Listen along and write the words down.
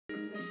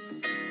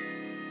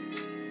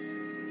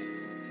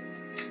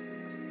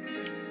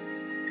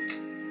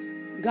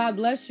God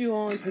bless you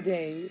on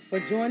today for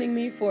joining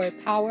me for a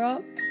power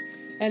up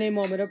and a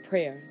moment of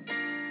prayer.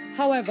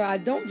 However, I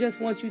don't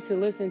just want you to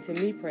listen to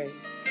me pray.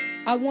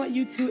 I want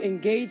you to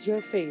engage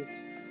your faith.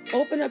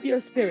 Open up your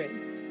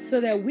spirit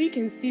so that we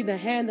can see the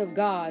hand of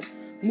God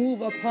move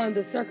upon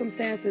the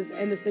circumstances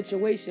and the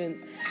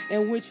situations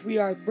in which we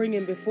are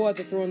bringing before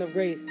the throne of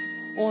grace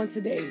on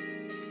today.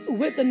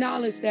 With the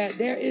knowledge that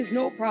there is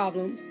no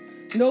problem,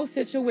 no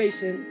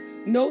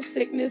situation, no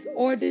sickness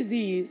or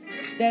disease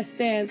that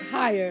stands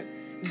higher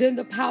than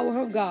the power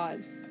of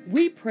God.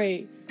 We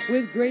pray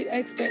with great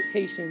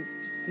expectations,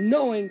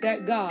 knowing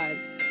that God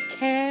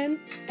can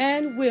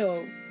and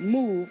will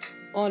move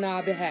on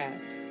our behalf.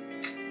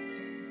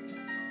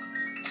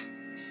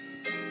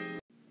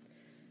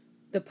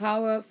 The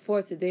power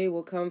for today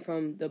will come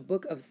from the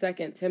book of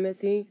 2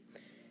 Timothy,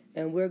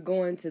 and we're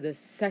going to the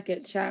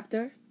second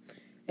chapter,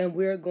 and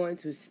we're going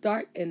to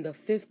start in the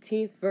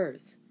 15th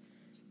verse.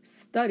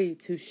 Study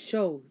to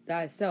show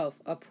thyself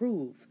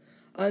approved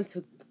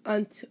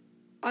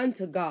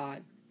unto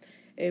God,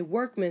 a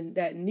workman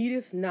that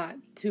needeth not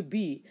to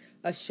be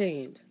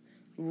ashamed,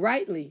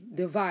 rightly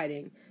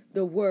dividing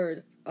the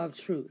word of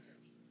truth.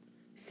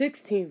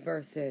 16th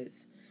verse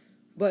says,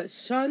 but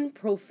shun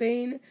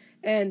profane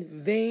and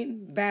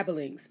vain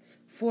babblings,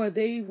 for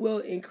they will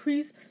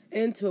increase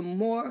into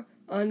more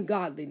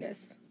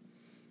ungodliness.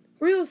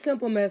 Real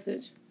simple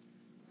message.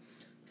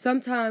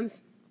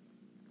 Sometimes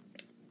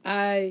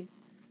I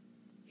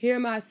hear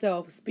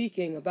myself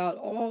speaking about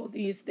all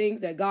these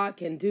things that God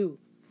can do.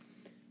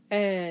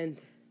 And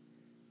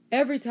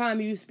every time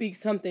you speak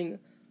something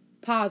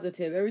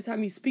positive, every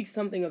time you speak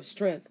something of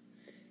strength,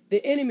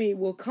 the enemy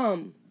will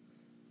come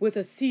with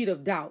a seed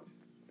of doubt.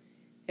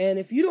 And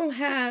if you don't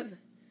have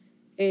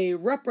a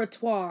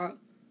repertoire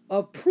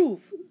of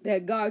proof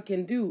that God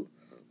can do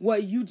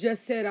what you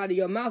just said out of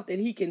your mouth that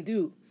he can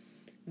do,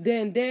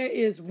 then there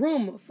is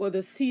room for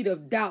the seed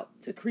of doubt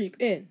to creep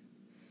in.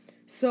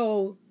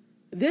 So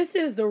this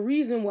is the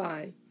reason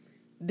why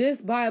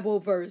this Bible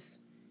verse,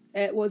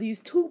 these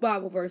two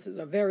Bible verses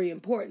are very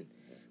important.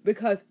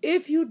 Because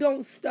if you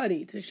don't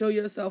study to show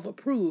yourself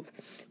approved,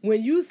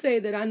 when you say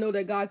that I know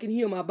that God can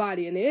heal my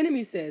body, and the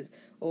enemy says,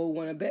 oh,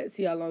 want to bet,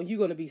 see how long you're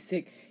going to be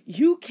sick.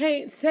 You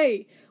can't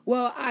say,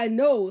 well, I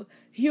know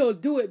he'll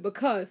do it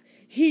because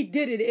he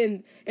did it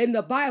in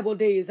the Bible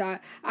days.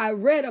 I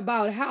read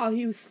about how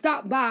he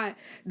stopped by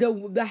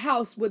the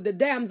house where the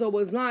damsel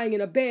was lying in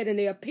a bed and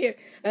they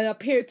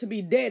appeared to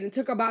be dead and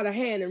took her by the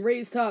hand and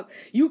raised her up.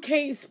 You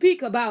can't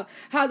speak about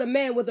how the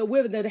man with the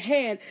withered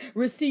hand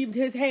received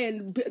his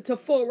hand to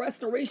full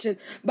restoration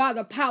by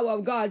the power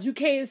of God. You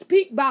can't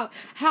speak about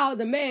how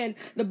the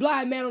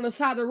blind man on the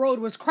side of the road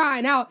was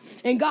crying out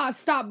and God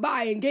stopped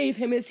by and gave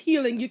him his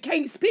healing. You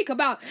can't speak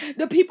about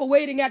the people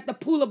waiting at the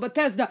pool of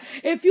Bethesda.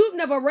 If you've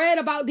never read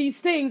about these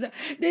things,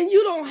 then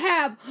you don't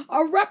have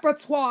a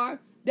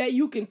repertoire that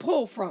you can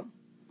pull from.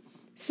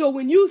 So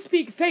when you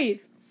speak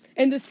faith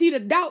and the seed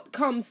of doubt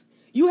comes,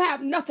 you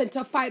have nothing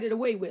to fight it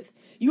away with.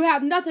 You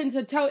have nothing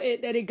to tell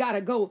it that it gotta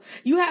go.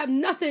 You have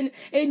nothing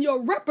in your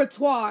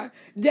repertoire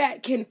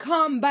that can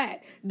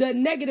combat the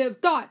negative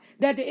thought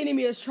that the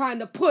enemy is trying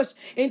to push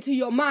into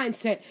your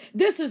mindset.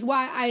 This is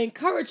why I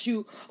encourage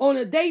you on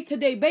a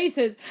day-to-day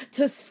basis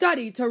to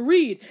study, to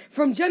read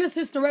from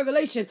Genesis to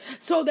Revelation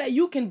so that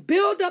you can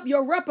build up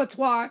your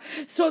repertoire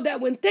so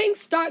that when things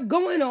start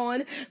going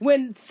on,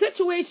 when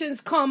situations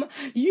come,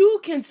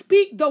 you can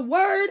speak the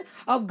word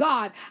of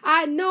God.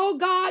 I know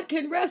God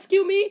can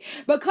rescue me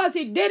because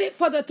he did it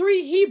for the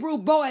 3 Hebrew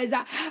boys.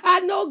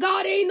 I know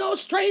God ain't no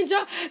stranger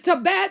to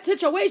bad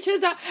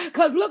situations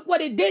because look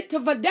what it did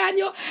for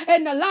Daniel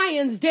and the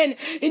lion's den.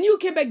 And you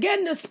can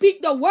begin to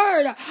speak the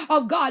word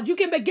of God. You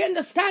can begin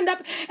to stand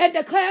up and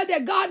declare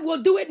that God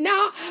will do it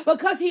now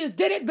because he has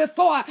did it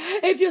before.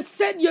 If you're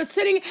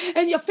sitting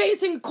and you're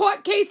facing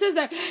court cases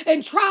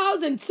and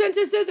trials and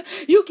sentences,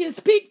 you can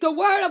speak the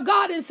word of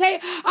God and say,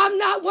 I'm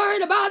not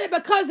worried about it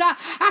because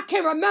I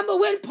can remember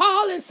when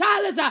Paul and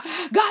Silas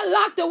got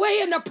locked away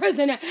in the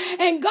prison.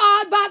 And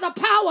God, by the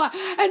power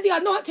and the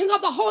anointing of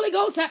the Holy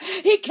Ghost,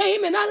 he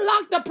came and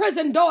unlocked the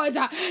prison doors.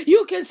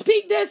 You can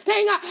speak this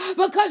thing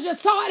because you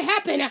saw it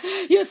happen.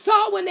 You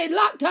saw when they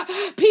locked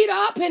Peter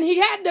up and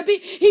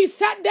he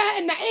sat there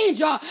and the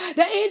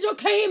angel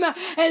came and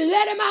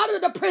let him out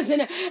of the prison.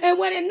 And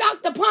when it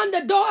knocked upon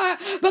the door,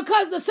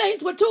 because the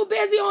saints were too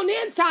busy on the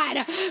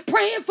inside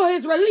praying for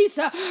his release,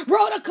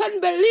 Rhoda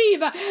couldn't believe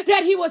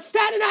that he was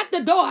standing at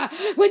the door.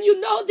 When you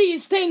know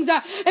these things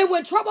and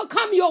when trouble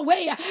come your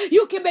way,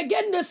 you can begin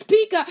to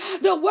speak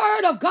the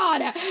word of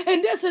God.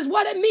 And this is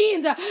what it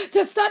means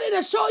to study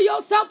to show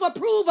yourself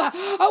approved,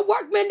 a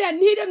workman that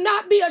needeth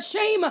not be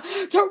ashamed,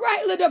 to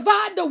rightly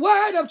divide the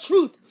word of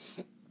truth.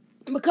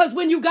 Because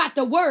when you got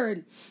the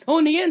word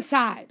on the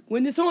inside,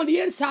 when it's on the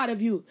inside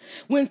of you,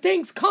 when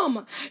things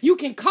come, you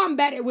can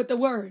combat it with the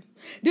word.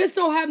 This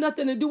don't have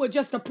nothing to do with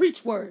just a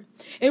preach word.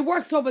 It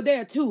works over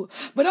there too.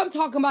 But I'm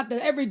talking about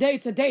the everyday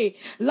today.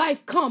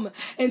 Life come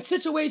and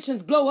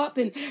situations blow up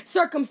and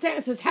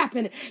circumstances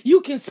happen.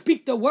 You can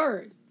speak the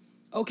word.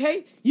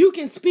 Okay? You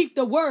can speak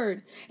the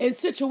word in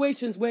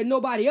situations where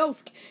nobody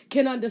else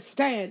can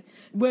understand,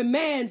 where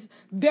man's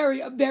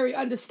very, very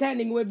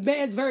understanding, where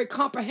man's very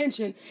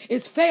comprehension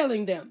is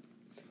failing them.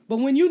 But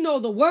when you know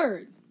the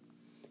word,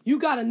 you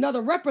got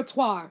another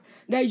repertoire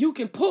that you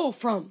can pull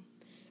from.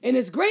 And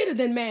it's greater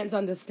than man's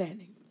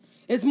understanding.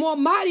 It's more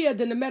mightier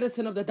than the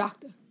medicine of the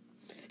doctor.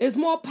 It's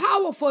more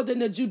powerful than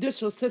the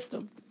judicial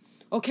system.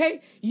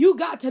 Okay? You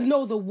got to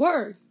know the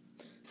word.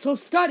 So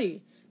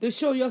study to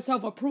show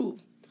yourself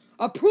approved.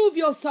 Approve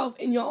yourself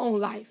in your own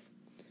life.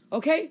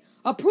 Okay?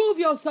 Approve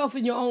yourself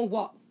in your own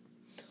walk.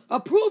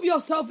 Approve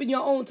yourself in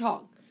your own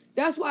talk.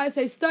 That's why I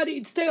say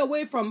study, stay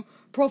away from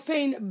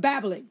profane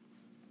babbling.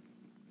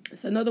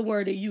 It's another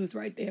word they use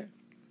right there.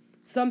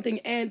 Something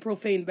and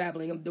profane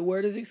babbling. The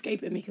word is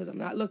escaping me because I'm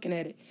not looking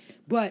at it.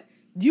 But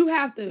you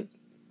have to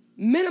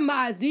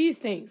minimize these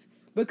things,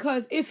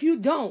 because if you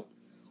don't,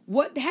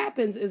 what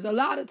happens is a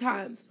lot of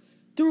times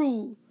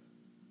through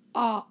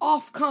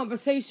off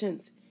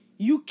conversations,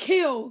 you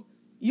kill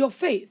your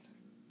faith.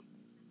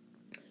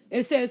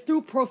 It says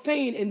through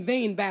profane and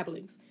vain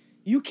babblings.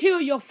 You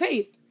kill your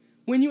faith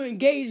when you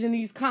engage in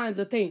these kinds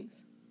of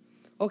things.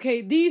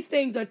 Okay, these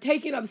things are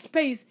taking up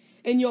space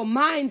in your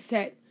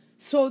mindset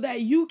so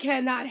that you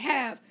cannot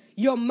have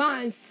your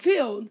mind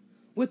filled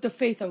with the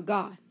faith of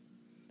God.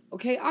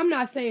 Okay, I'm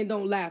not saying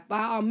don't laugh.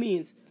 By all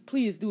means,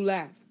 please do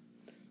laugh.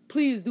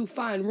 Please do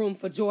find room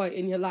for joy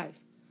in your life.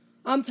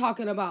 I'm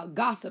talking about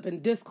gossip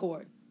and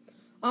discord.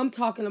 I'm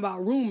talking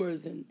about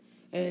rumors and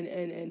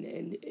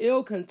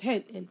ill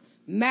content and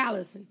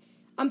malice. And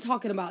I'm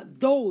talking about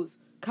those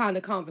kind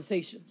of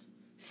conversations.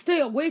 Stay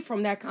away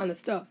from that kind of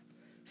stuff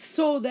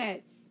so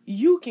that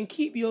you can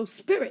keep your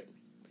spirit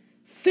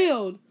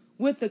filled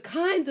with the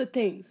kinds of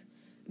things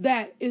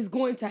that is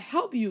going to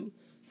help you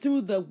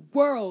through the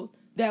world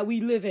that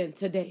we live in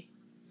today.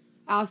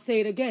 I'll say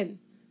it again.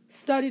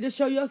 Study to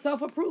show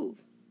yourself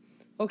approved.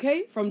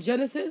 Okay? From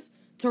Genesis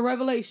to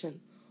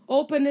Revelation.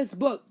 Open this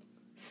book.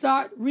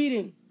 Start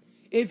reading.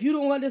 If you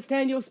don't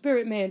understand, your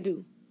spirit man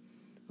do.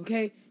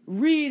 Okay?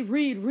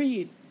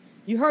 Read.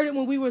 You heard it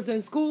when we was in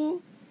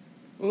school.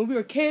 When we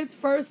were kids,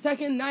 1st,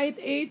 2nd,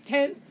 9th, 8th,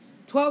 10th,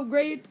 12th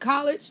grade,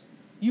 college.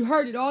 You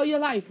heard it all your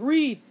life.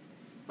 Read.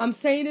 I'm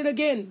saying it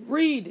again.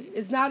 Read.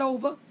 It's not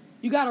over.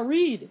 You got to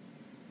read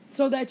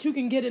so that you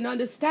can get an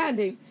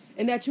understanding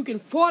and that you can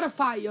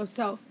fortify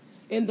yourself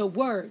in the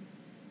word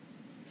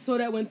so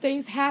that when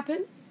things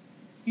happen,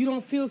 you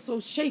don't feel so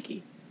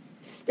shaky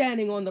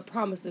standing on the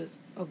promises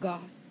of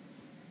God.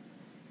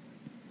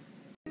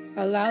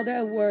 Allow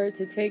that word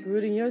to take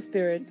root in your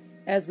spirit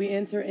as we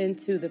enter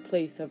into the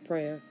place of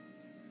prayer.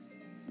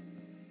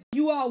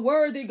 You are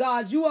worthy,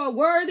 God. You are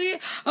worthy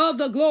of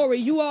the glory.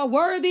 You are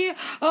worthy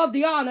of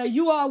the honor.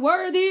 You are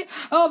worthy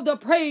of the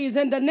praise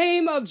in the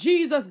name of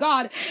Jesus,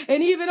 God.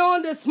 And even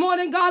on this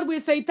morning, God, we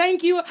say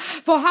thank you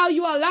for how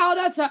you allowed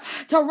us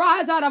to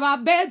rise out of our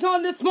beds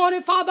on this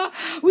morning, Father.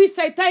 We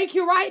say thank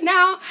you right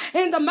now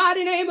in the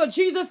mighty name of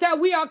Jesus that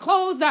we are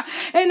closed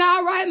in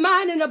our right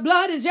mind and the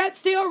blood is yet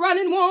still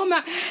running warm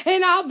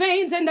in our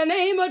veins in the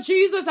name of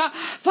Jesus.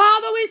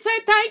 Father, we say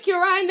thank you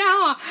right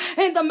now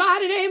in the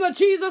mighty name of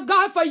Jesus,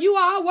 God, for you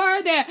are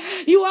worthy.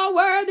 You are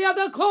worthy of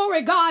the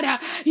glory, God.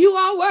 You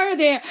are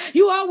worthy.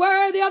 You are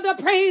worthy of the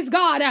praise,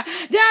 God.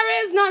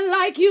 There is none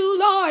like you,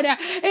 Lord.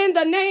 In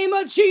the name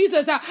of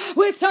Jesus,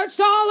 we searched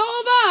all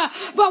over,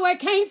 but we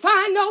can't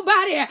find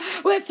nobody.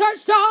 We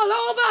searched all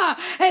over,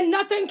 and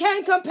nothing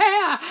can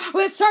compare.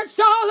 We searched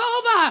all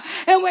over,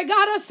 and we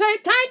gotta say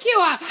thank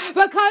you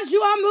because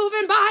you are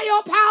moving by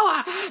your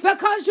power,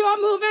 because you are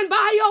moving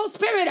by your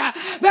spirit,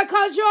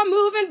 because you are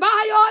moving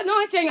by your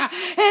anointing.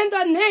 In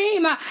the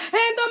name,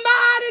 in the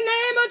mighty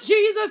name of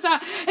Jesus,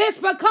 it's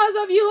because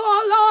of you,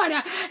 oh Lord,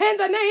 in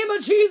the name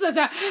of Jesus,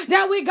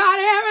 that we got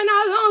air in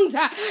our lungs.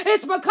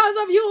 It's because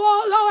of you,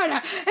 oh Lord,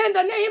 in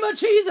the name of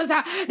Jesus,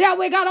 that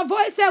we got a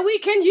voice that we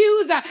can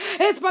use.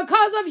 It's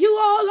because of you,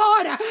 oh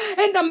Lord,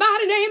 in the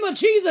mighty name of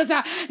Jesus,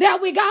 that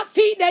we got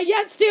feet that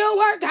yet still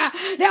work,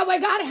 that we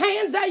got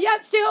hands that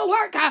yet still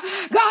work.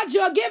 God,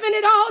 you're giving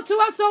it all to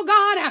us, oh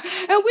God,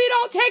 and we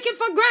don't take it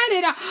for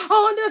granted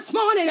on this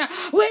morning.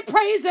 We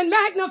praise and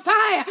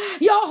magnify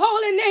your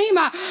holy name.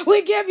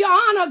 We give you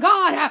honor,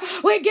 God.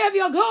 We give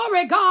you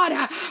glory,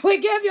 God. We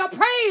give you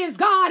praise,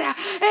 God,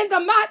 in the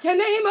mighty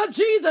name of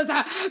Jesus,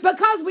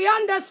 because we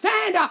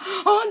understand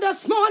on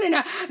this morning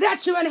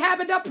that you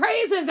inhabit the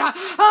praises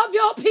of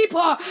your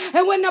people.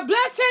 And when the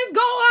blessings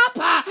go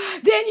up,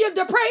 then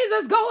the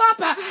praises go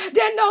up,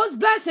 then those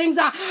blessings,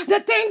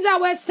 the things that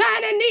we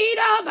stand in need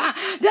of,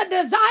 the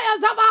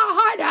desires of our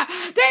heart,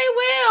 they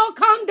will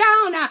come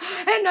down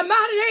in the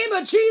mighty name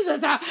of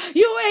Jesus.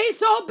 You ain't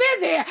so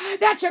busy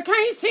that you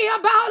can't see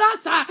about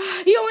us.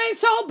 You ain't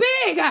so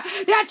big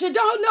that you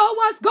don't know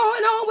what's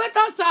going on with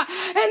us.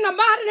 in the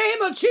mighty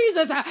name of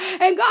Jesus.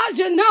 And God,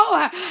 you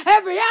know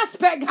every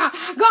aspect.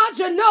 God,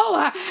 you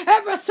know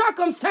every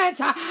circumstance.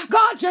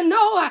 God, you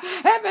know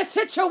every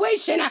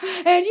situation.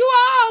 And you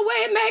are a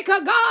way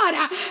maker, God,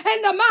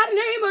 in the mighty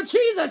name of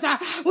Jesus.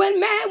 When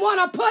man want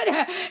to put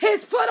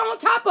his foot on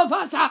top of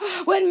us,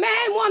 when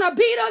man want to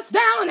beat us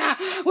down,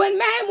 when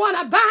man want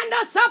to bind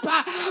us up,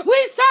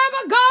 we serve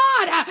a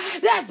God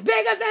that's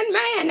bigger than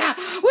man.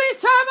 We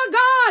serve a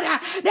God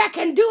that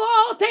can do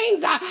all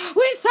things.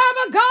 We serve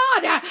a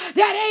God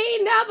that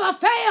ain't never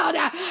failed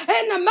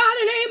in the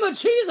mighty name of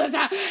Jesus.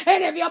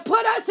 And if you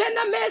put us in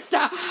the midst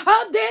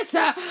of this,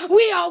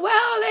 we are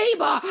well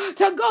able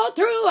to go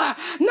through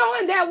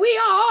knowing that we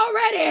are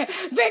already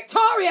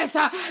victorious,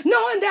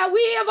 knowing that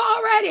we have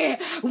already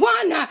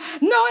won,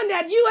 knowing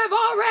that you have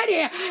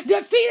already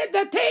defeated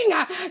the thing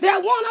that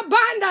want to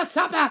bind us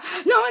up,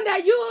 knowing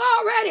that you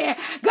already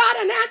got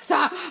an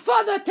answer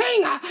for the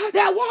thing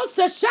that wants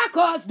to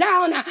shackle us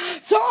down.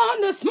 So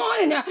on this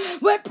morning,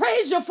 we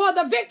praise you for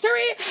the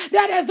victory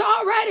that is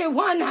already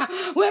won.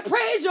 We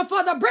praise you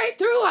for the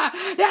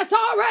breakthrough that's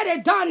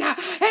already done.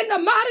 In the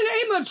mighty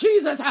name of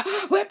Jesus,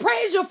 we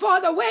praise you for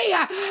the way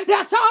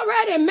that's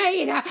already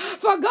made.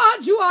 For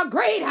God, you are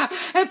great.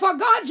 And for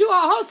God, you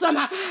are awesome.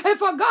 And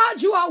for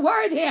God, you are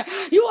worthy.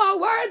 You are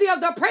worthy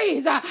of the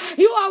praise.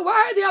 You are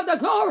worthy of the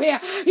glory.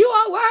 You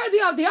are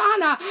worthy of the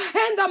honor.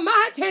 In the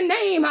mighty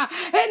name,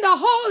 in the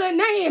holy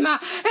name,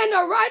 in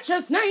the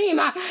righteous name,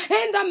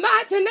 in the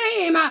mighty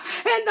name,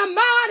 in the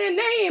mighty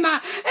name,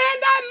 in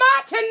that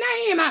mighty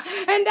name.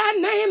 And that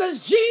name is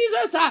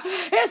Jesus.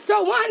 It's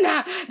the one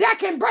that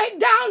can break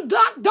down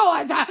locked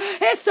doors.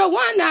 It's the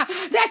one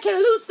that can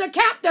loose the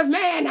captive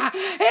man.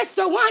 It's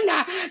the one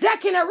that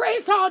can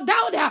erase all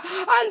doubt,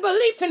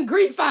 unbelief, and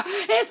grief.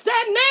 It's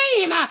that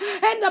name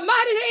and the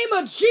mighty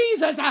name of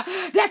Jesus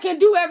that can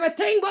do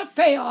everything but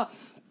fail.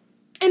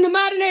 In the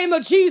mighty name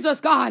of Jesus,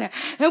 God.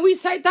 And we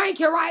say thank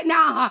you right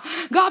now,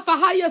 God, for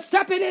how you're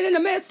stepping in the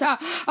midst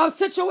of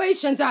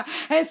situations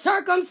and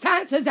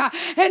circumstances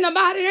in the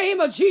mighty name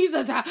of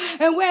Jesus.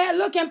 And where it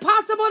look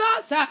impossible to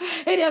us,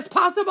 it is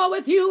possible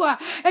with you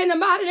in the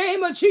mighty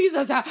name of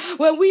Jesus.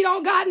 When we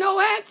don't got no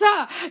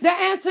answer, the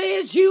answer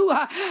is you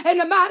in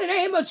the mighty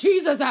name of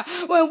Jesus.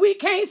 When we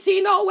can't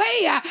see no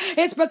way,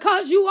 it's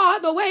because you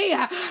are the way.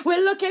 We're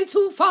looking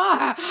too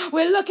far.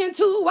 We're looking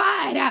too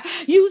wide.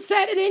 You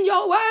said it in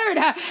your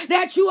word.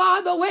 That you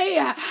are the way,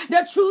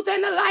 the truth,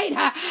 and the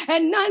light,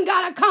 and none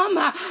gotta come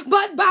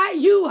but by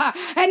you.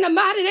 In the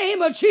mighty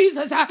name of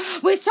Jesus,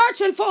 we're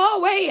searching for a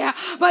way,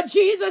 but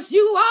Jesus,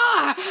 you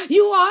are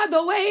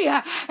the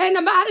way. In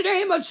the mighty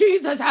name of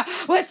Jesus,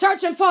 we're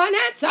searching for an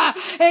answer,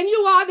 and you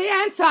are the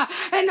answer.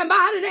 In the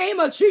mighty name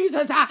of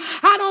Jesus,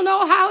 I don't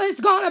know how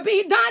it's gonna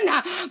be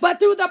done, but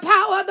through the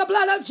power of the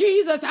blood of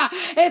Jesus,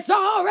 it's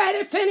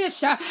already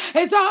finished.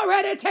 It's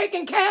already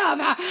taken care of.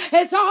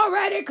 It's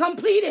already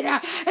completed.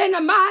 In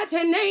the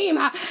mighty name,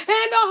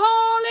 in the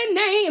holy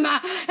name,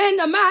 in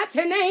the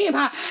mighty name,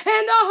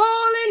 in the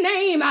holy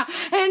name,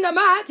 in the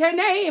mighty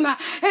name,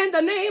 in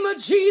the name of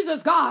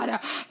Jesus,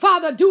 God.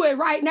 Father, do it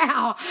right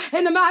now.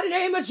 In the mighty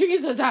name of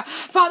Jesus,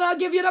 Father, I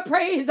give you the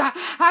praise.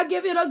 I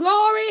give you the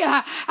glory.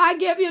 I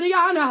give you the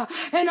honor.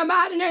 In the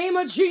mighty name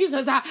of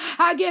Jesus,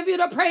 I give you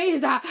the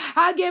praise.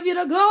 I give you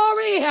the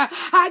glory.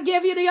 I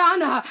give you the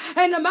honor.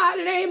 In the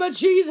mighty name of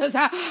Jesus,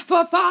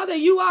 for Father,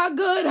 you are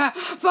good.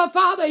 For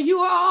Father, you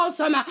are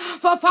awesome.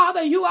 For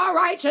Father, you are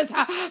righteous.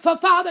 For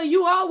Father,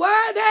 you are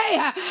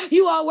worthy.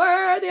 You are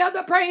worthy of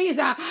the praise.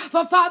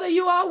 For Father,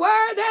 you are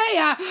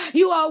worthy.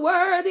 You are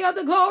worthy of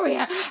the glory.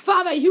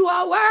 Father, you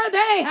are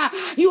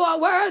worthy. You are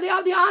worthy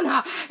of the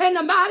honor. In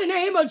the mighty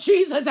name of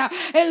Jesus.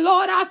 And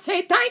Lord, I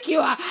say thank you.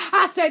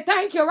 I say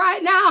thank you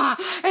right now.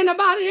 In the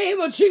mighty name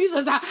of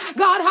Jesus.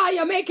 God, how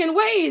you're making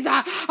ways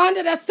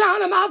under the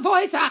sound of my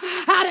voice.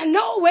 Out of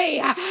no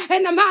way.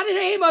 In the mighty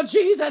name of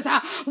Jesus.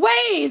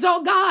 Ways,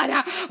 oh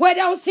God, where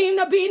don't seem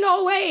to be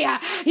no way.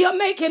 You're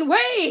making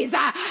ways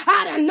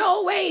out of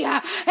no way.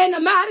 In the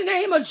mighty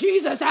name of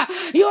Jesus,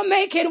 you're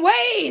making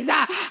ways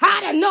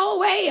out of no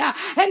way.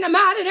 In the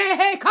mighty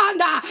name of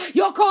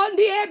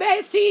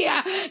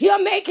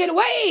you're making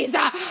ways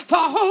for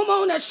home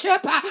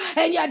ownership,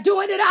 and you're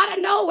doing it out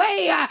of no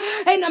way.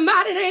 In the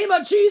mighty name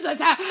of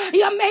Jesus,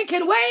 you're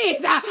making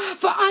ways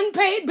for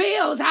unpaid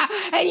bills,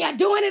 and you're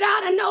doing it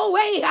out of no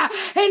way.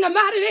 In the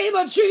mighty name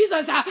of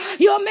Jesus,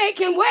 you're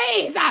making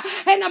ways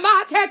in the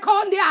mighty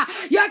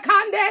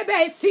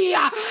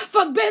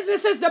for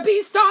businesses to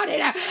be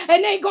started,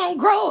 and they gonna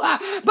grow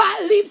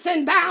by leaps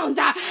and bounds,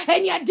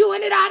 and you're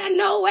doing it out of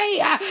no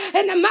way.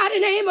 In the mighty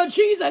name of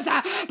Jesus,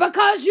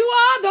 because you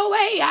are the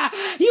way.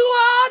 You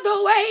are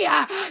the way.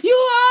 You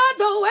are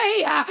the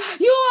way.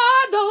 You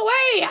are the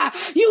way.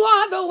 You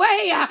are the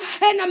way.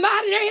 In the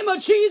mighty name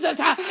of Jesus,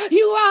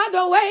 you are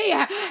the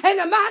way. In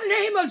the mighty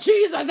name of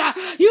Jesus,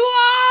 you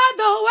are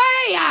the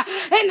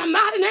way. In the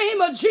mighty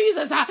name of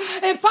Jesus.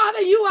 And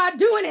Father, you are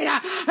doing it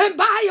and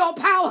by your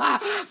power.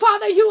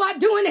 Father, you are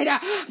doing it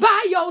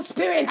by your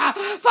spirit.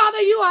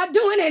 Father, you are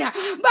doing it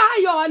by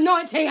your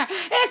anointing.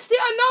 It's the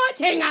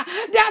anointing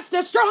that's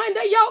destroying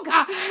the yoke.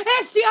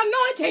 It's the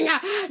anointing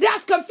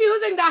that's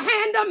confusing the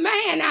hand of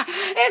man.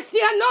 It's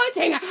the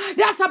anointing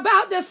that's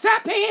about to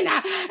step in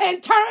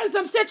and turn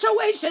some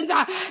situations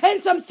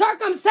and some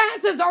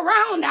circumstances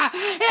around.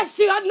 It's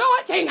the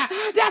anointing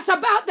that's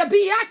about to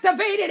be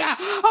activated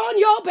on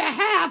your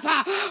behalf.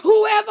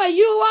 Whoever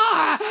you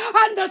are,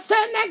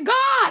 understand that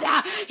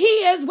God, He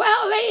is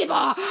well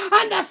able.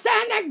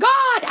 Understand that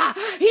God,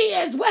 He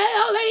is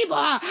well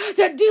able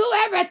to do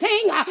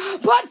everything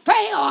but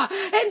fail.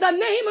 In the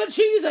name of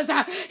Jesus,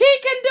 He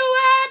can do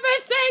every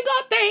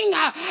single thing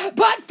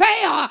but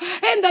fail.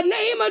 In the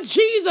name of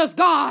Jesus,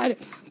 God.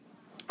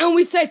 And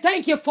we say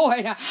thank you for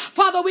it.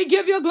 Father, we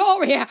give you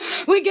glory.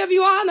 We give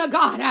you honor,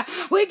 God.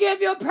 We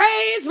give you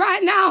praise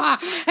right now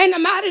in the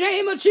mighty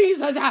name of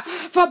Jesus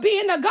for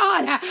being the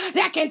God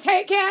that can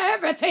take care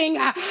of everything,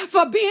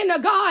 for being the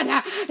God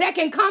that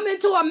can come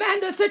into a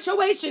Amanda's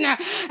situation and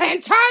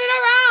turn it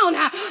around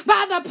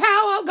by the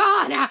power of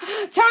God.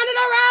 Turn it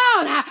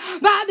around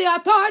by the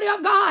authority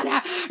of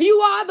God. You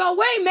are the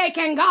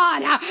way-making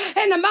God.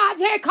 In the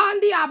mighty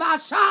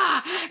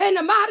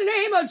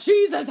name of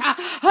Jesus.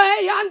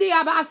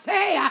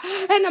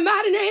 In the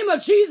mighty name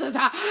of Jesus,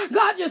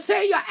 God, you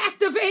say you're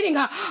activating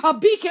a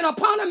beacon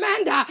upon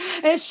Amanda,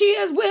 and she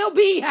will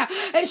be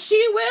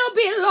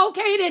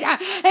located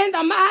in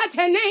the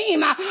mighty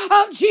name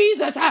of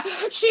Jesus.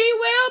 She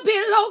will be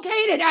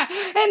located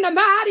in the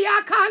mighty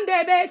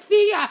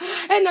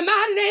in the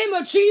mighty name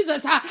of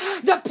Jesus.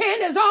 The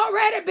pen has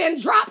already been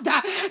dropped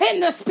in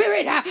the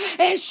spirit,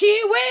 and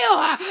she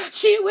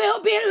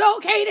will be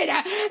located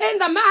in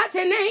the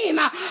mighty name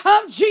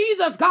of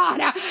Jesus, God.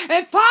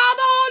 And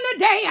Father, on the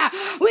day,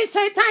 we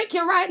say thank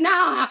you right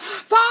now.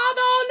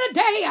 Father, on the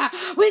day,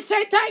 we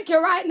say thank you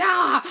right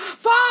now.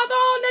 Father,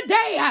 on the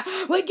day,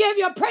 we give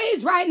you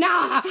praise right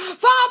now.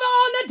 Father,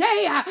 on the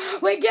day,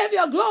 we give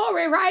you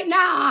glory right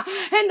now.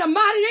 In the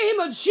mighty name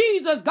of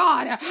Jesus,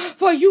 God,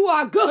 for you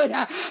are good,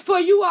 for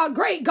you are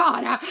great,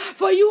 God,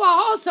 for you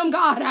are awesome,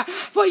 God,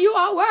 for you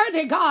are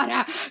worthy,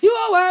 God. You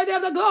are worthy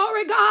of the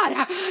glory,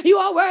 God. You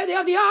are worthy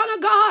of the honor,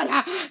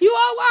 God. You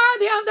are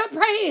worthy of the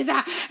praise.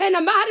 In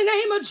the mighty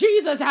name of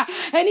Jesus.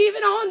 And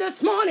even on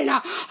this morning,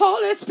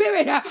 Holy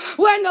Spirit,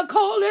 where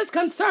Nicole is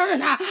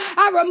concerned,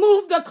 I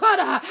remove the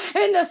clutter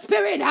in the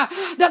spirit,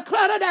 the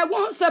clutter that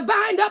wants to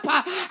bind up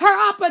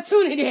her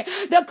opportunity,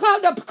 the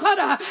clutter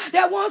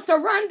that wants to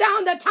run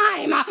down the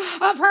time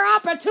of her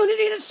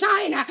opportunity to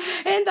shine.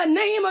 In the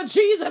name of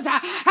Jesus,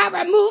 I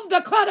remove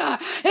the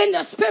clutter in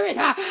the spirit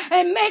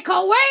and make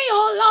a way,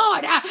 oh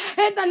Lord,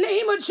 in the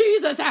name of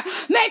Jesus.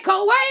 Make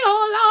a way,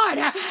 oh Lord,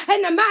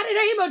 in the mighty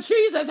name of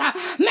Jesus.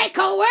 Make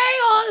a way,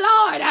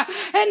 oh Lord,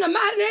 in the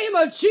mighty name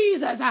of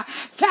Jesus.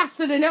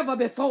 Faster than ever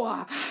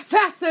before.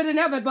 Faster than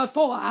ever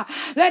before.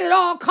 Let it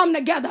all come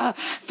together.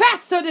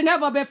 Faster than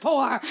ever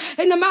before.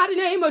 In the mighty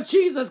name of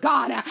Jesus,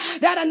 God.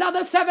 That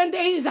another 7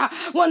 days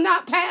will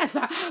not pass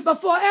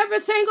before every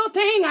single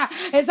thing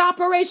is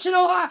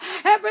operational.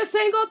 Every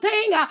single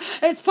thing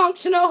is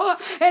functional.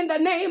 In the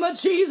name of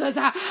Jesus.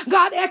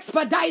 God,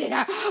 expedite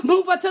it.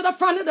 Move her to the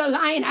front of the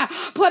line.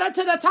 Put her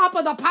to the top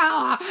of the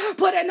pile.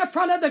 Put her in the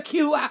front of the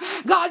queue.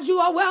 God, you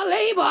are well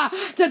able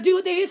to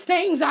do these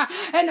things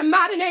in the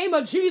mighty name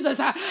of Jesus.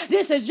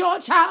 This is your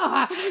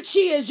child.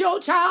 She is your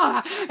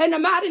child. In the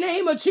mighty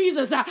name of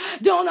Jesus,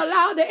 don't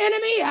allow the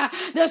enemy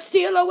to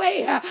steal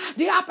away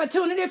the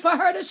opportunity for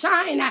her to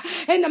shine.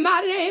 In the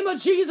mighty name of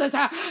Jesus,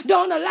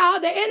 don't allow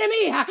the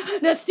enemy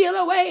to steal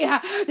away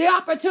the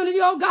opportunity,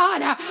 oh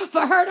God,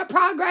 for her to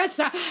progress.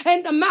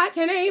 In the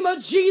mighty name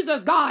of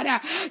Jesus, God,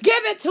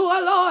 give it to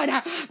her, Lord,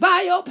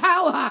 by your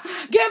power.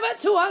 Give it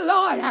to her,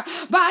 Lord,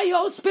 by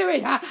your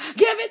spirit.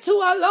 Give it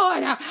to her,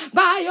 Lord,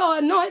 by your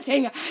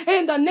anointing.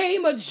 In the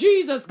name of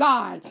Jesus,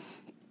 God.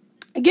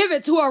 Give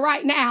it to her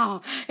right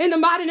now. In the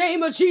mighty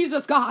name of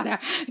Jesus, God.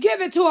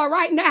 Give it to her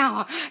right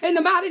now. In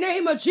the mighty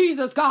name of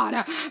Jesus,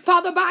 God.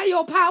 Father, by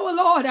your power,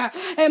 Lord,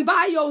 and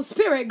by your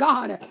spirit,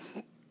 God.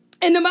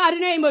 In the mighty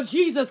name of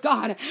Jesus,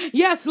 God.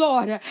 Yes,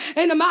 Lord.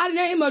 In the mighty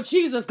name of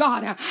Jesus,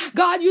 God.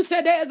 God, you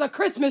said there is a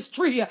Christmas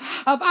tree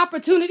of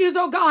opportunities,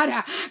 oh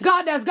God.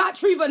 God, that's got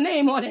Treva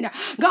name on it.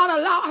 God,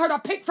 allow her to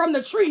pick from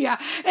the tree.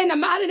 In the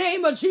mighty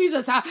name of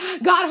Jesus.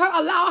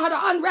 God, allow her to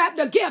unwrap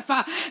the gift.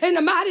 In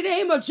the mighty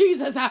name of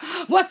Jesus.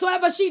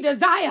 Whatsoever she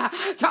desire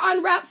to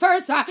unwrap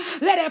first,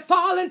 let it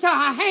fall into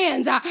her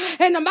hands.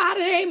 In the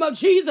mighty name of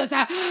Jesus.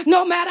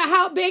 No matter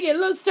how big it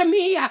looks to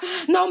me,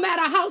 no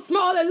matter how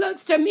small it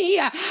looks to me,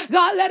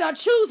 God, let her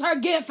choose her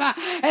gift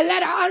and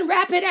let her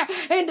unwrap it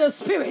in the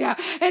spirit.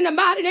 In the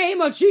mighty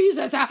name of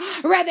Jesus,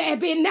 whether it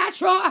be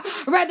natural,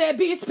 whether it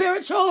be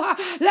spiritual,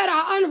 let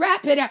her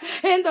unwrap it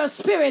in the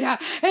spirit.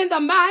 In the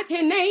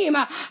mighty name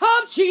of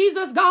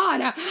Jesus,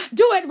 God.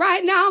 Do it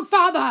right now,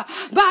 Father,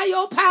 by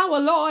your power,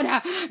 Lord.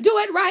 Do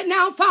it right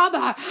now,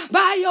 Father,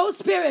 by your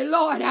spirit,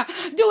 Lord.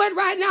 Do it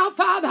right now,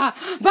 Father,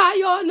 by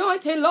your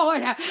anointing,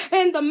 Lord.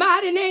 In the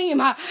mighty name,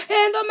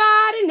 in the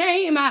mighty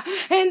name,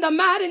 in the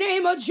mighty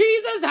name of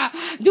Jesus.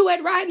 Do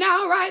it right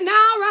now, right now,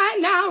 right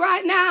now,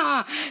 right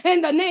now.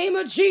 In the name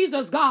of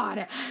Jesus,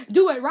 God.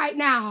 Do it right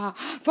now.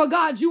 For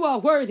God, you are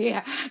worthy.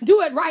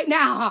 Do it right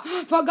now.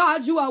 For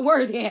God, you are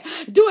worthy.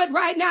 Do it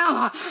right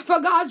now. For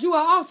God, you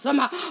are awesome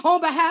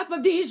on behalf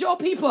of these your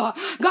people.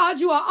 God,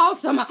 you are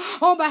awesome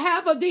on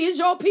behalf of these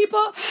your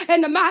people.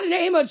 In the mighty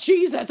name of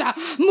Jesus,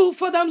 move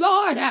for them,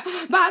 Lord,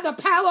 by the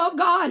power of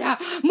God.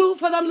 Move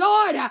for them,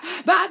 Lord,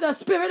 by the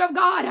Spirit of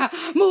God.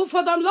 Move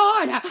for them,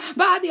 Lord,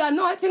 by the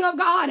anointing of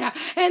God.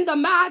 In the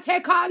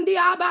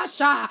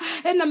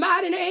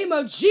mighty name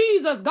of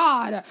Jesus,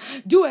 God.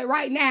 Do it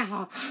right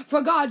now.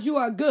 For God, you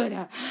are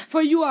good.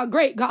 For you are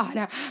great,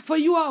 God. For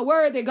you are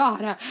worthy,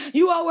 God.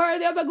 You are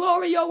worthy of the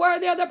glory. You are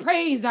worthy of the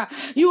praise.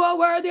 You are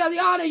worthy of the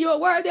honor. You are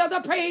worthy of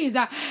the praise.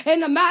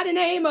 In the mighty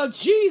name of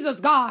Jesus,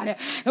 God.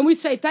 And we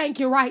say thank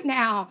you right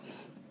now.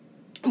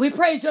 We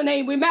praise your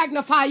name. We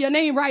magnify your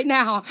name right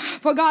now.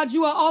 For God,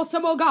 you are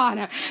awesome, oh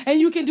God. And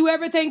you can do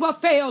everything but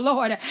fail,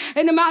 Lord.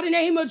 In the mighty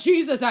name of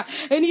Jesus.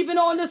 And even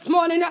on this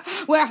morning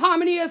where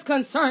Harmony is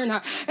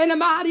concerned. In the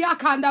mighty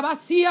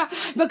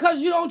Akandabasia.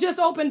 Because you don't just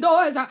open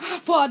doors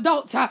for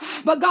adults.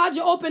 But God,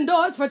 you open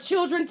doors for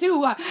children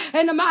too.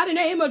 In the mighty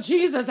name of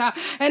Jesus.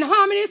 And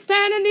Harmony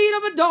stand in need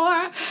of a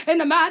door. In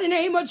the mighty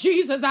name of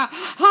Jesus.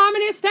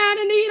 Harmony stand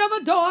in need of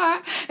a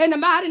door. In the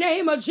mighty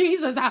name of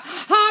Jesus.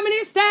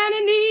 Harmony stand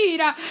in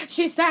need.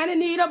 She stand in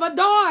need of a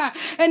door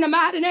in the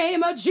mighty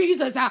name of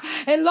Jesus.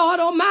 And Lord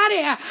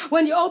Almighty,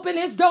 when you open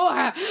this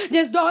door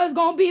is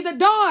going to be the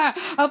door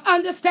of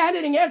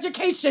understanding and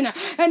education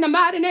in the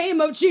mighty name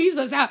of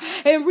Jesus.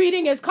 And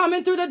reading is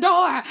coming through the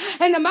door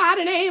in the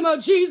mighty name of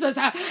Jesus.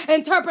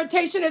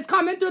 Interpretation is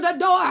coming through the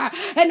door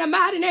in the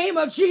mighty name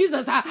of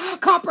Jesus.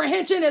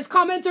 Comprehension is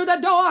coming through the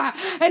door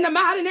in the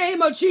mighty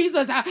name of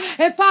Jesus.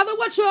 And Father,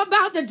 what you're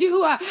about to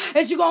do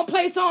is you're going to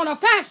place on a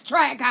fast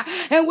track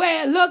and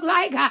where it looked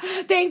like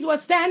things were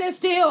standing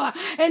still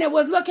and it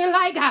was looking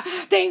like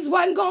things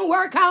wasn't going to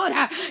work out.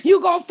 You're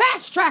going to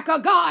fast track her,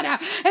 God,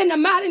 in the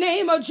mighty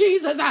name of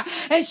Jesus.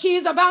 And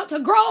she's about to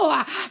grow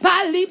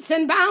by leaps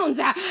and bounds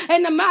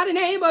in the mighty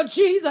name of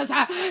Jesus.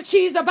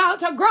 She's about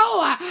to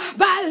grow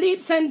by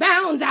leaps and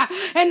bounds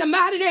in the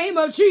mighty name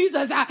of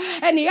Jesus.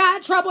 And the eye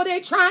trouble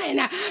they're trying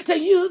to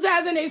use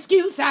as an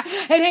excuse,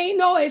 it ain't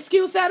no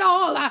excuse at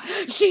all.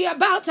 She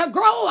about to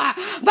grow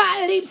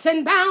by leaps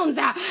and bounds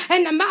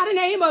in the mighty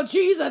name of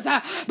Jesus.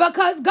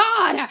 Because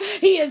God,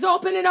 he is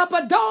opening up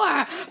a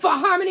door for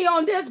Harmony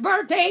on this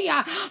birthday,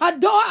 a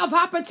door of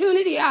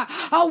opportunity,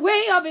 a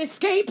way of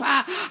escape,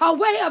 a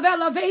way of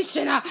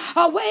elevation,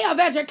 a way of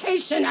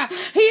education.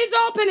 He's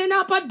opening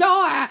up a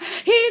door.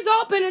 He's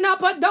opening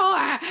up a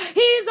door.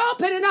 He's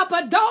opening up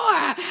a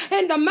door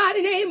in the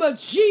mighty name of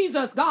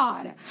Jesus,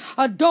 God.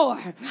 A door,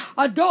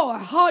 a door.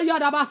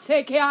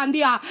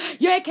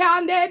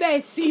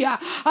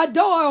 A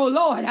door, oh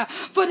Lord,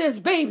 for this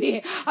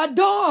baby. A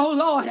door, oh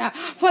Lord,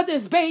 for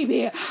this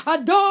baby. A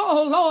door,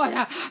 oh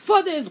Lord,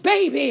 for this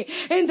baby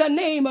in the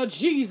name of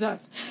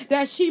Jesus,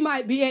 that she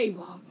might be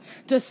able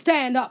to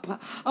stand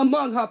up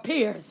among her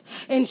peers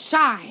and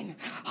shine.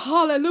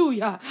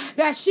 Hallelujah.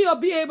 That she'll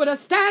be able to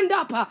stand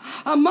up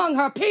among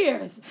her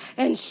peers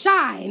and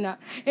shine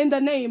in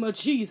the name of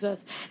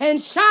Jesus. And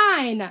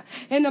shine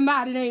in the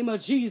mighty name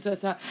of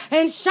Jesus.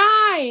 And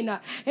shine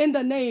in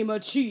the name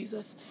of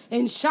Jesus.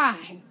 And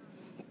shine.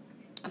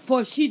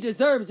 For she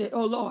deserves it,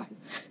 oh Lord.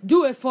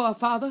 Do it for her,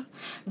 Father,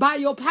 by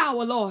your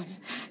power, Lord.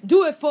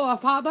 Do it for her,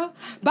 Father,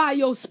 by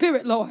your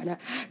spirit, Lord.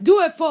 Do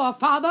it for her,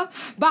 Father,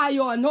 by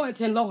your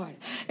anointing, Lord.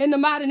 In the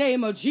mighty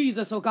name of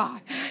Jesus, oh God.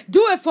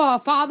 Do it for her,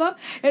 Father,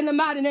 in the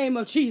mighty name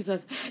of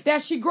Jesus.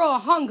 That she grow a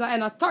hunger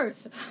and a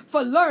thirst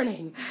for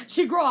learning.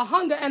 She grow a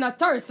hunger and a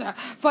thirst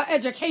for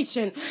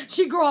education.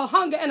 She grow a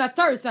hunger and a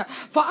thirst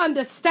for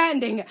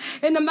understanding.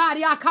 In the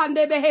mighty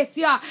Akande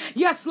Behesia.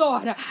 Yes,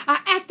 Lord.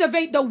 I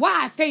activate the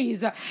why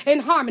phase in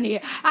Harmony.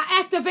 I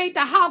activate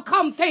the how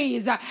come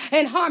phase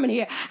in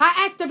Harmony.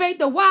 I activate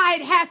the why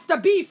it has to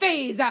be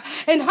phase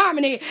in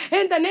Harmony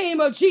in the name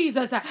of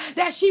Jesus.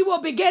 That she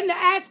will begin to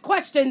ask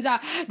questions that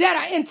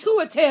are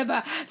intuitive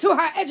to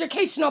her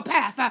educational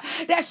path.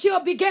 That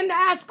she'll begin to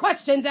ask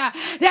questions that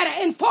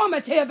are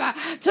informative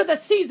to the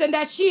season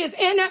that she is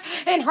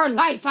in her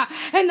life.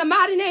 In the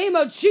mighty name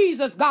of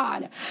Jesus,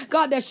 God.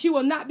 God, that she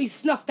will not be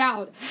snuffed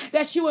out.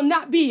 That she will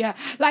not be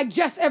like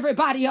just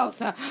everybody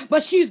else.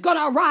 But she's going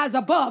to rise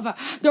above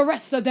the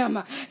rest of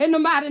them. In in the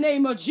mighty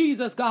name of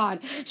Jesus, God.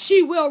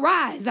 She will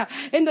rise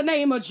in the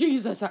name of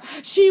Jesus.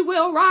 She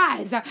will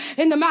rise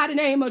in the mighty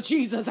name of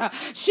Jesus.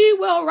 She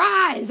will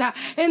rise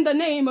in the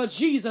name of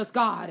Jesus,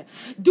 God.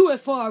 Do it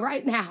for her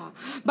right now.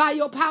 By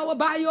your power,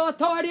 by your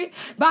authority,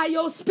 by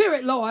your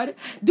spirit, Lord.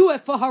 Do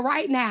it for her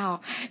right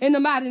now in the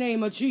mighty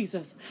name of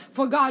Jesus.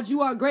 For God,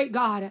 you are great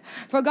God.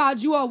 For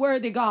God, you are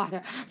worthy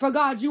God. For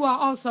God, you are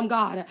awesome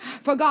God.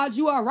 For God,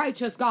 you are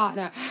righteous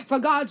God. For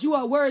God, you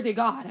are worthy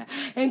God.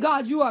 And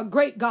God, you are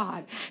great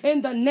God.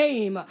 In the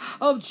name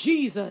of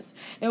Jesus.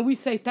 And we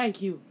say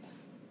thank you.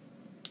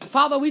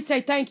 Father, we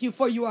say thank you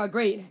for you are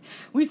great.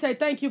 We say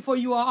thank you for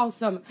you are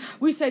awesome.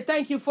 We say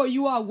thank you for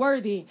you are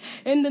worthy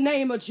in the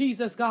name of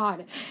Jesus,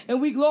 God. And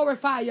we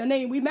glorify your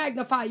name. We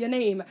magnify your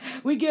name.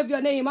 We give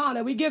your name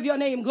honor. We give your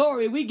name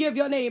glory. We give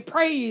your name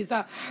praise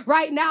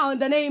right now in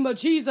the name of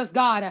Jesus,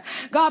 God.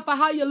 God, for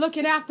how you're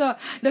looking after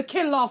the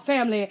Kinlaw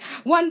family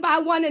one by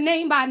one and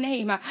name by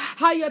name.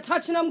 How you're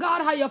touching them,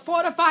 God. How you're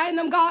fortifying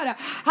them, God.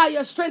 How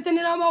you're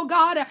strengthening them, oh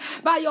God,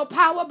 by your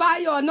power, by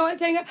your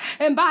anointing,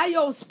 and by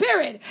your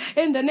spirit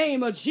in the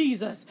name of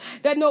Jesus,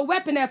 that no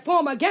weapon that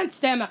form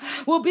against them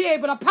will be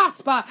able to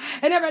prosper,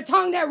 and every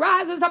tongue that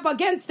rises up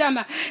against them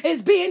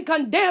is being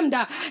condemned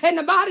in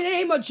the mighty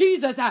name of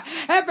Jesus.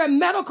 Every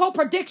medical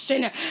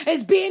prediction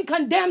is being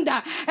condemned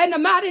in the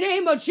mighty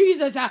name of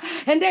Jesus,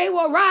 and they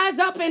will rise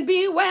up and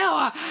be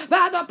well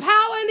by the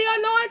power and the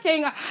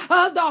anointing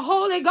of the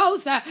Holy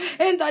Ghost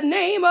in the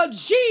name of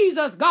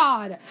Jesus,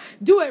 God.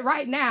 Do it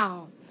right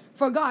now.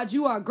 For God,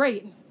 you are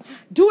great.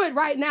 Do it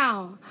right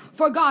now.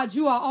 For God,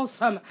 you are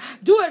awesome.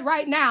 Do it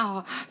right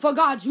now. For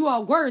God, you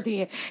are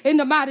worthy in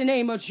the mighty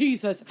name of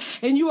Jesus.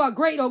 And you are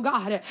great, oh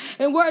God,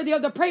 and worthy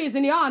of the praise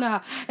and the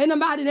honor in the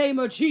mighty name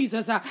of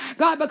Jesus.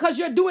 God, because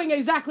you're doing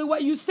exactly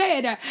what you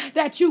said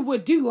that you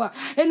would do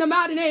in the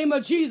mighty name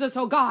of Jesus,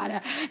 oh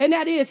God. And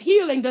that is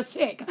healing the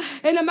sick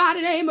in the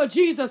mighty name of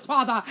Jesus,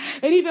 Father.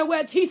 And even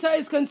where Tisa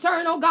is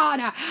concerned, oh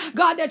God,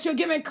 God, that you're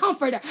giving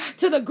comfort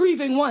to the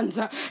grieving ones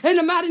in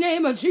the mighty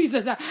name of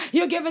Jesus.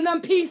 You're giving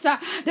them peace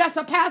that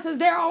surpasses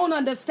their own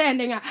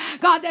understanding.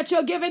 God, that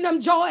you're giving them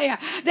joy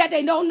that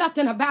they know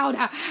nothing about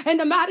in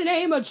the mighty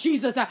name of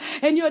Jesus.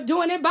 And you're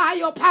doing it by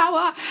your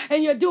power,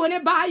 and you're doing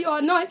it by your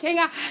anointing,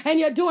 and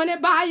you're doing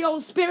it by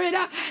your spirit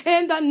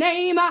in the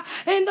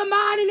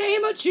mighty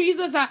name of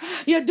Jesus.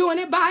 You're doing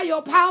it by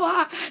your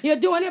power, you're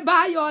doing it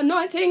by your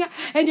anointing,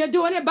 and you're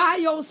doing it by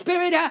your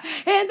spirit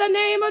in the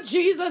name of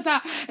Jesus.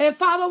 And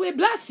Father, we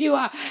bless you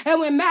and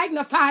we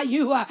magnify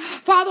you.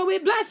 Father, we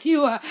bless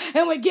you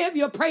and we give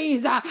you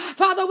praise.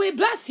 Father, we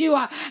bless you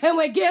and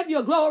we give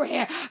you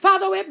glory.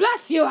 Father, we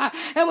bless you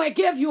and we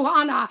give you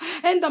honor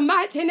in the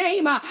mighty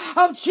name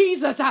of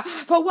Jesus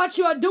for what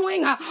you are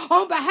doing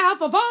on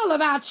behalf of all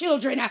of our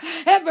children.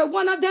 Every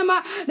one of them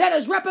that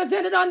is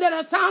represented under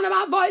the sound of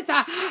our voice.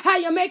 How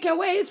you're making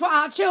ways for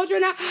our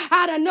children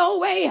out of no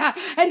way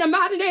in the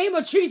mighty name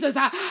of Jesus.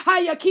 How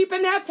you're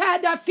keeping their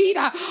feet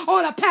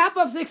on a path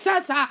of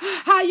success.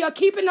 How you're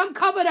keeping them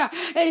covered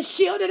and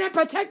shielded and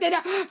protected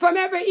from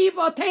every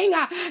evil thing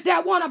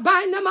that want to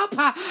bind them up,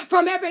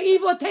 from every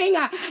evil thing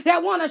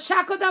that want to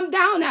shackle them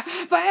down,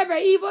 for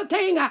every evil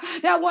thing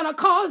that want to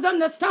cause them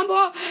to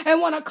stumble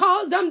and want to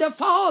cause them to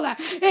fall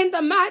in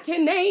the mighty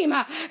name,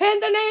 in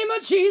the name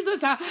of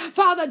Jesus.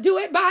 Father, do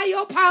it by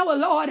your power,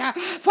 Lord.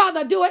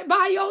 Father, do it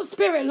by your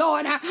spirit,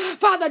 Lord.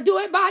 Father, do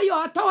it by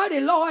your authority,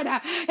 Lord,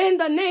 in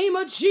the name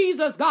of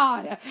Jesus,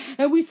 God.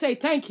 And we say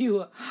thank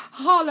you.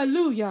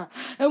 Hallelujah.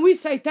 And we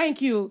say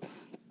thank you.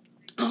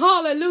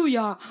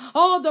 Hallelujah.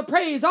 All the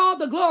praise, all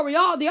the glory,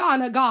 all the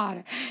honor,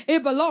 God,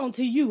 it belongs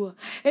to you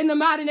in the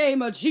mighty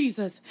name of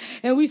Jesus.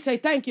 And we say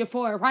thank you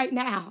for it right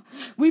now.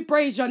 We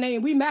praise your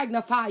name. We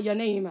magnify your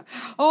name.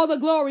 All the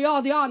glory,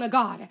 all the honor,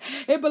 God,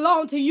 it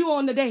belongs to you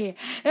on the day.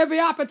 Every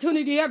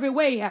opportunity, every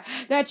way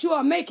that you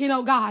are making,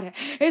 oh God,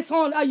 it's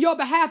on your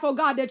behalf, oh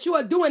God, that you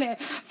are doing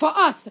it for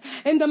us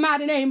in the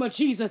mighty name of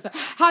Jesus.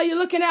 How you're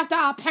looking after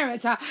our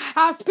parents,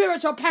 our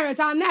spiritual parents,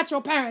 our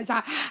natural parents,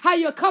 how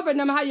you're covering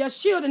them, how you're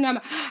shielding them,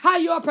 how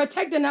you are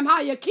protecting them,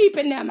 how you're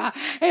keeping them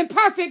in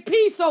perfect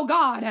peace, oh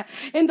God,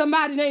 in the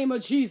mighty name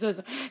of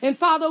Jesus. And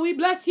Father, we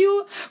bless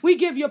you. We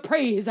give you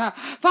praise.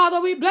 Father,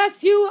 we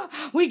bless you.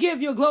 We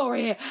give you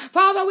glory.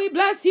 Father, we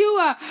bless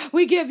you.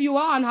 We give you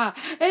honor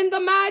in the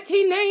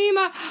mighty name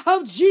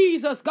of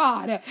Jesus,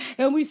 God.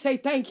 And we say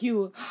thank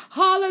you.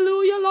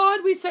 Hallelujah,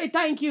 Lord. We say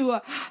thank you.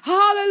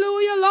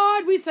 Hallelujah,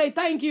 Lord. We say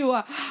thank you.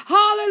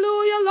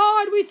 Hallelujah,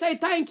 Lord. We say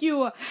thank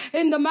you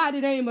in the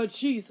mighty name of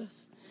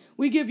Jesus.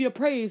 We give you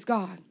praise,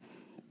 God.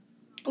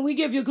 We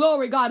give you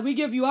glory, God. We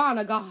give you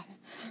honor, God.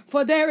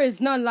 For there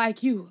is none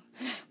like you.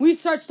 We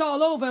searched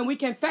all over and we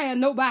can find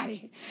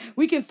nobody.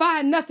 We can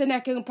find nothing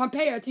that can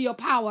compare to your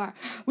power.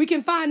 We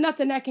can find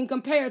nothing that can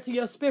compare to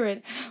your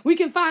spirit. We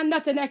can find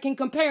nothing that can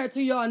compare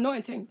to your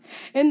anointing.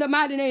 In the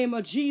mighty name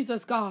of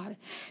Jesus, God.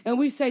 And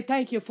we say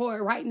thank you for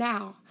it right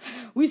now.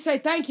 We say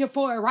thank you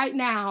for it right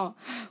now.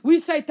 We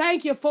say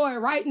thank you for it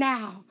right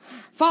now.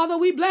 Father,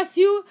 we bless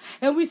you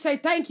and we say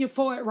thank you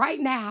for it right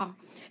now.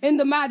 in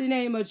the mighty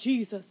name of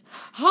Jesus.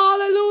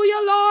 Hallelujah,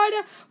 Lord.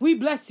 We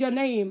bless your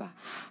name.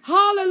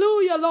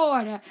 Hallelujah,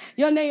 Lord.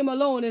 Your name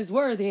alone is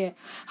worthy.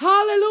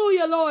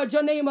 Hallelujah, Lord.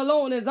 Your name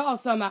alone is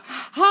awesome.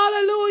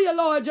 Hallelujah,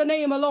 Lord. Your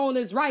name alone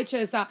is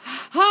righteous.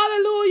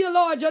 Hallelujah,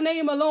 Lord. Your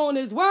name alone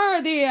is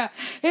worthy.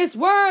 It's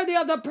worthy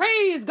of the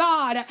praise,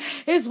 God.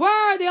 It's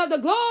worthy of the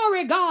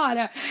glory,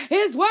 God.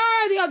 It's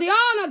worthy of the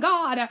honor,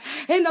 God,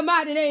 in the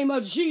mighty name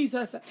of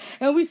Jesus.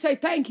 And we say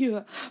thank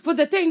you for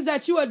the things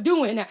that you are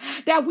doing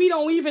that we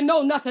don't even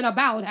know nothing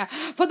about,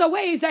 for the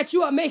ways that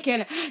you are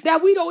making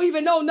that we don't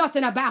even know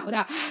nothing about,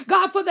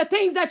 God, for the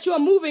things that you are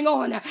moving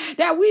on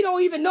that we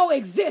don't even know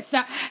exist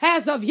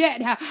as of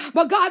yet.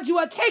 But God, you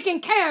are taking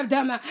care of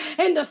them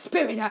in the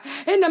spirit,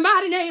 in the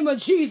mighty name of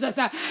Jesus.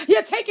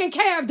 You're taking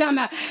care of them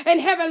in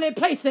heavenly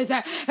places.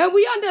 And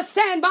we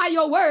understand by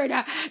your word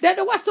that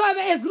whatsoever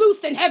is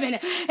loosed in heaven,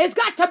 it's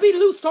got to be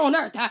loosed on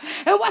earth.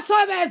 And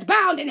whatsoever is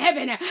bound in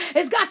heaven,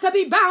 it's got to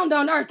be bound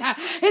on earth.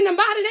 In the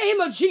mighty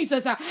name of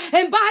Jesus.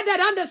 And by that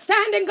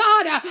understanding,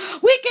 God,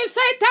 we can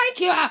say thank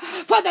you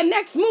for the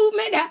next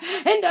movement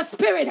in the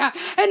spirit,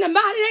 in the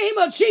mighty name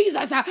of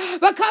Jesus,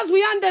 because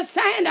we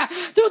understand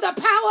through the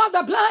power of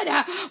the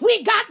blood,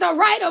 we got the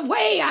right of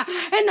way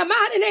in the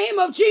mighty name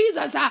of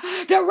Jesus,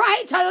 the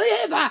right to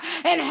live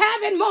and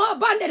have it more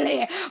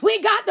abundantly.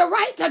 We got the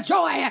right to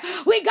joy.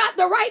 We got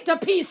the right to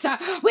peace.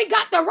 We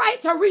got the right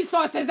to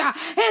resources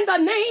in the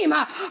name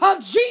of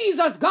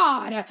Jesus,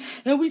 God.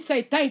 And we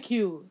say thank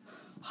you.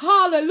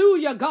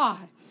 Hallelujah,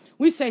 God.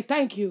 We say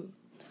thank you.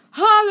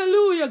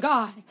 Hallelujah,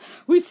 God.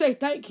 We say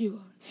thank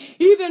you.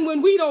 Even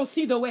when we don't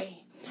see the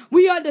way,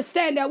 we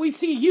understand that we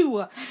see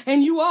you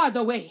and you are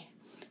the way.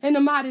 In the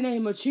mighty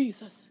name of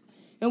Jesus.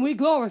 And we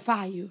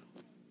glorify you.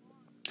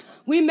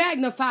 We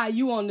magnify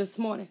you on this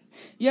morning.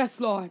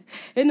 Yes, Lord.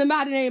 In the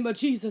mighty name of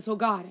Jesus, oh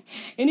God.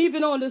 And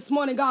even on this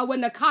morning, God,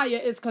 when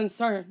Nakaya is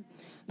concerned,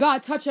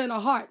 God, touch her in her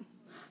heart.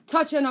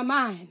 Touch her in her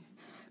mind.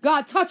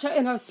 God, touch her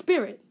in her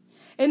spirit.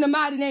 In the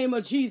mighty name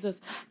of Jesus.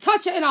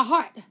 Touch her in her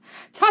heart.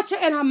 Touch her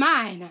in her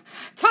mind.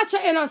 Touch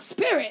her in her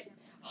spirit.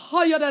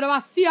 Touch her in her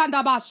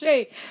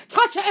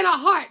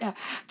heart.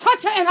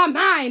 Touch her in her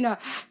mind.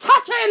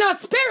 Touch her in her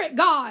spirit,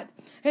 God.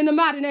 In the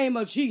mighty name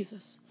of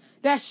Jesus.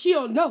 That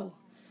she'll know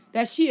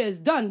that she has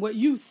done what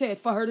you said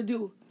for her to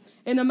do.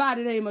 In the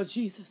mighty name of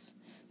Jesus.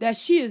 That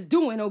she is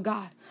doing, oh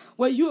God,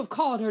 what you have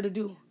called her to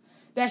do.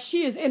 That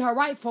she is in her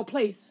rightful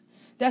place.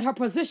 That her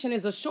position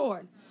is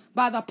assured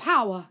by the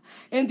power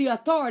and the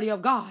authority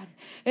of God.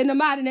 In the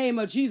mighty name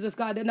of Jesus,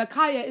 God, that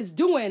Nakaya is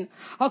doing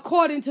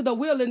according to the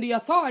will and the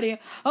authority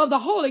of the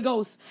Holy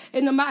Ghost.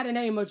 In the mighty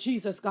name of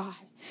Jesus, God.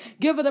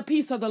 Give her the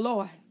peace of the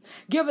Lord.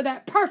 Give her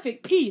that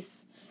perfect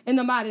peace in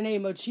the mighty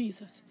name of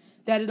Jesus.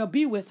 That it'll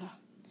be with her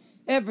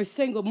every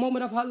single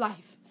moment of her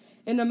life.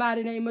 In the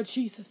mighty name of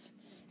Jesus.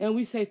 And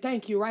we say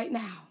thank you right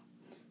now.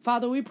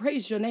 Father, we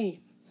praise your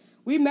name.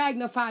 We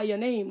magnify your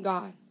name,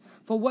 God,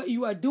 for what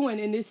you are doing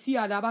in this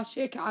season.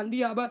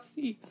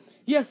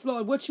 Yes,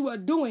 Lord, what you are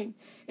doing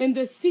in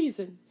this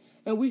season.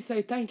 And we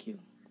say thank you.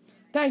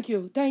 Thank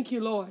you. Thank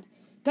you, Lord.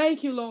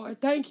 Thank you,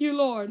 Lord. Thank you,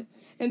 Lord,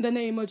 in the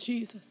name of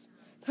Jesus.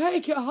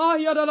 Thank you.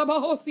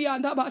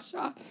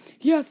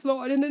 Yes,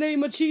 Lord, in the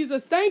name of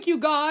Jesus. Thank you,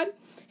 God,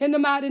 in the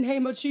mighty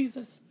name of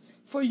Jesus,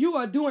 for you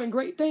are doing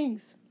great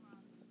things.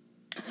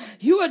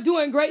 You are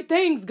doing great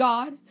things,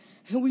 God.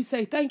 And we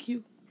say thank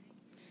you.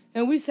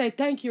 And we say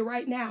thank you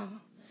right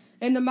now.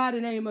 In the mighty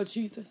name of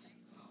Jesus.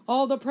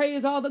 All the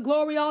praise, all the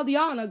glory, all the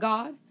honor,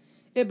 God,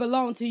 it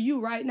belongs to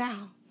you right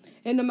now.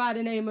 In the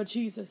mighty name of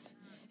Jesus.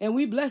 And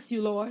we bless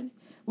you, Lord.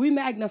 We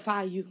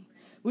magnify you.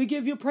 We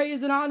give you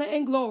praise and honor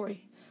and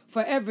glory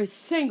for every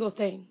single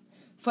thing.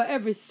 For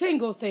every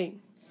single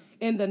thing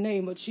in the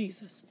name of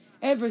Jesus.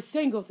 Every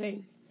single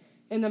thing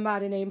in the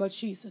mighty name of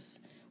Jesus.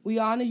 We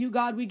honor you,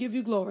 God. We give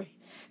you glory.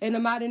 In the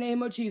mighty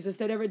name of Jesus,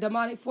 that every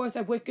demonic force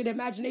of wicked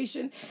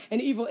imagination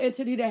and evil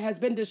entity that has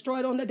been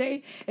destroyed on the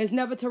day is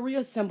never to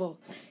reassemble,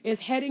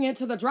 is heading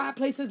into the dry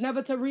places,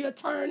 never to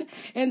return.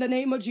 In the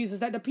name of Jesus,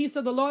 that the peace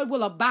of the Lord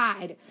will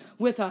abide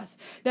with us,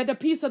 that the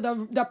peace of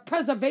the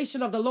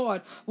preservation of the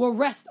Lord will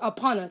rest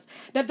upon us,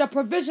 that the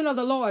provision of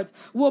the Lord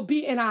will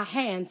be in our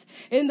hands.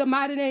 In the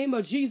mighty name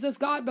of Jesus,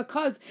 God,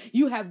 because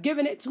you have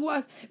given it to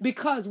us,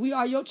 because we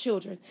are your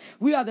children.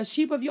 We are the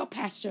sheep of your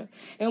pasture.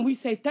 And we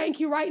say thank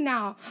you right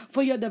now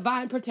for your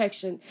divine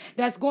protection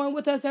that's going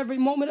with us every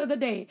moment of the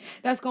day,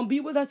 that's going to be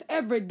with us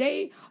every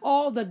day,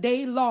 all the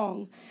day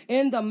long,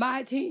 in the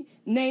mighty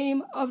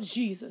name of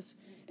Jesus.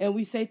 And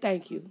we say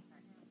thank you.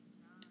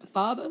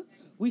 Father,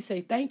 we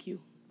say thank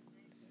you.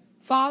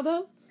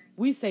 Father,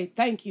 we say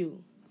thank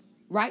you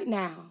right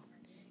now.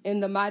 In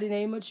the mighty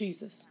name of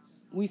Jesus,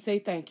 we say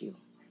thank you.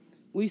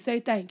 We say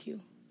thank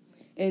you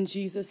in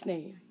Jesus'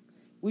 name.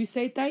 We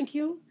say thank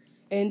you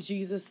in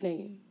Jesus'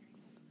 name.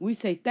 We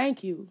say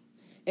thank you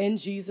in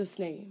Jesus'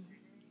 name.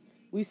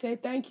 We say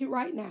thank you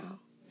right now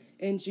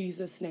in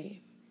Jesus'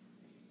 name.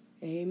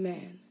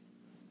 Amen.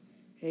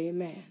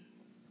 Amen.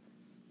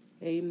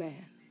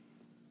 Amen.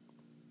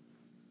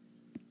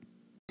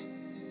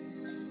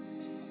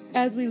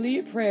 as we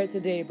lead prayer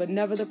today, but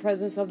never the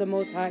presence of the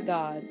Most High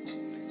God,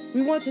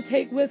 we want to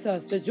take with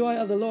us the joy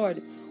of the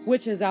Lord,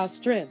 which is our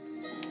strength,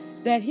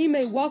 that he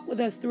may walk with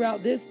us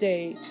throughout this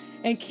day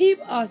and keep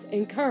us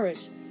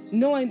encouraged,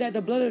 knowing that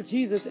the blood of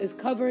Jesus is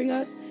covering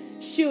us,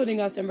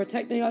 shielding us, and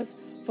protecting us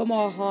from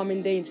all harm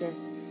and danger.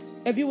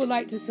 If you would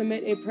like to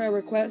submit a prayer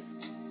request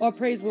or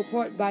praise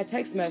report by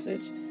text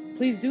message,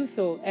 please do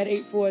so at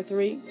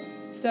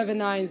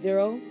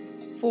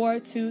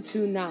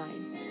 843-790-4229.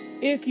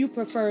 If you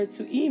prefer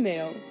to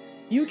email,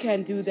 you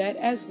can do that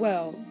as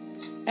well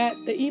at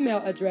the email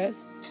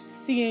address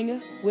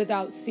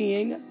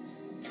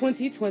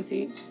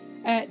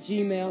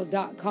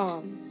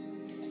seeingwithoutseeing2020@gmail.com.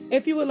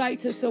 If you would like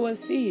to sow a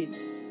seed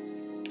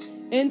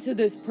into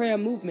this prayer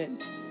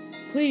movement,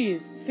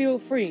 please feel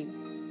free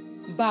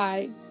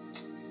by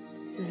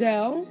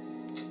Zelle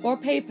or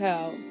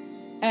PayPal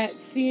at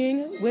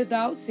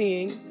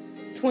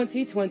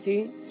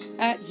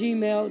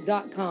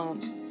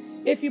seeingwithoutseeing2020@gmail.com.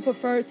 If you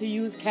prefer to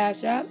use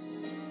Cash App,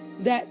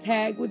 that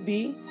tag would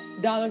be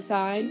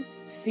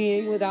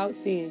 $Seeing Without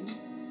Seeing.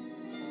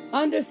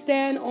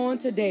 Understand on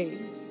today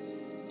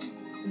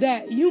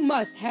that you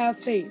must have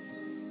faith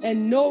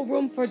and no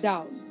room for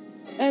doubt.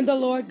 And the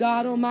Lord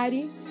God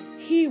Almighty,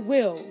 he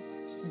will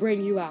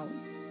bring you out.